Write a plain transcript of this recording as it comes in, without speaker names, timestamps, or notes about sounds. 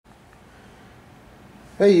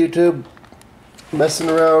Hey YouTube, messing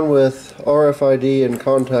around with RFID and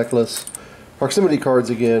contactless proximity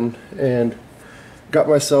cards again, and got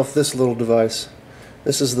myself this little device.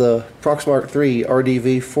 This is the Proxmark3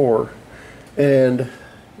 RDV4, and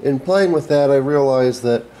in playing with that I realized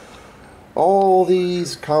that all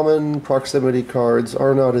these common proximity cards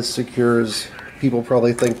are not as secure as people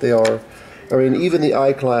probably think they are. I mean, even the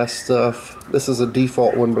I-class stuff, this is a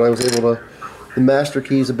default one, but I was able to, the master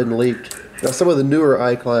keys have been leaked. Now some of the newer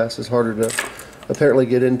I-class is harder to apparently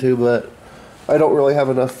get into, but I don't really have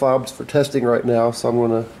enough fobs for testing right now, so I'm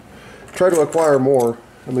going to try to acquire more.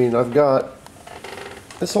 I mean, I've got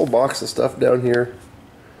this whole box of stuff down here,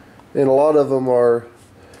 and a lot of them are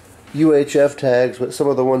UHF tags, but some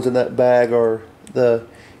of the ones in that bag are the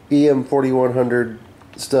EM4100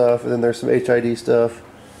 stuff, and then there's some HID stuff.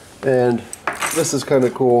 And this is kind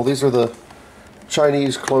of cool. These are the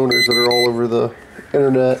Chinese cloners that are all over the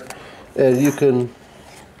internet, and you can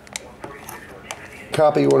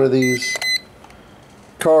copy one of these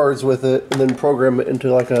cards with it and then program it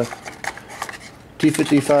into like a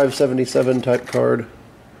T5577 type card,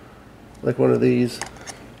 like one of these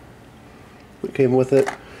that came with it.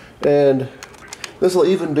 And this will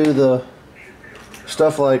even do the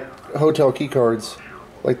stuff like hotel key cards,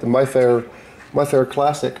 like the MyFair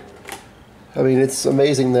Classic. I mean, it's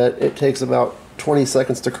amazing that it takes about 20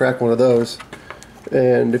 seconds to crack one of those.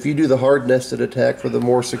 And if you do the hard nested attack for the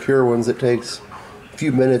more secure ones, it takes a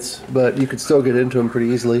few minutes, but you could still get into them pretty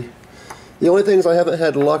easily. The only things I haven't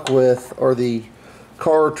had luck with are the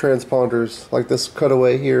car transponders, like this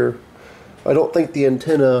cutaway here. I don't think the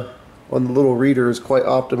antenna on the little reader is quite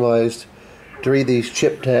optimized to read these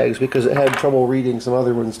chip tags, because it had trouble reading some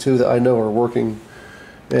other ones too that I know are working.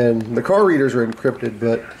 And the car readers are encrypted,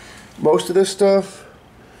 but most of this stuff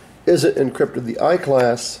isn't encrypted. The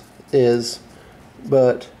I-class is,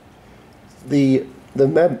 but the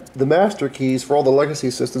master keys for all the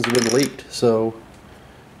legacy systems have been leaked, so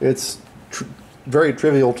it's very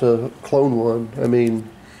trivial to clone one. I mean,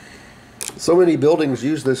 so many buildings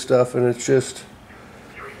use this stuff, and it's just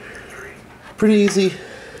pretty easy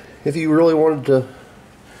if you really wanted to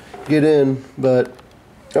get in, but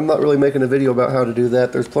I'm not really making a video about how to do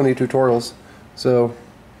that. There's plenty of tutorials, so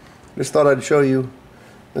just thought I'd show you.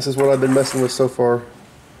 This is what I've been messing with so far.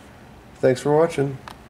 Thanks for watching.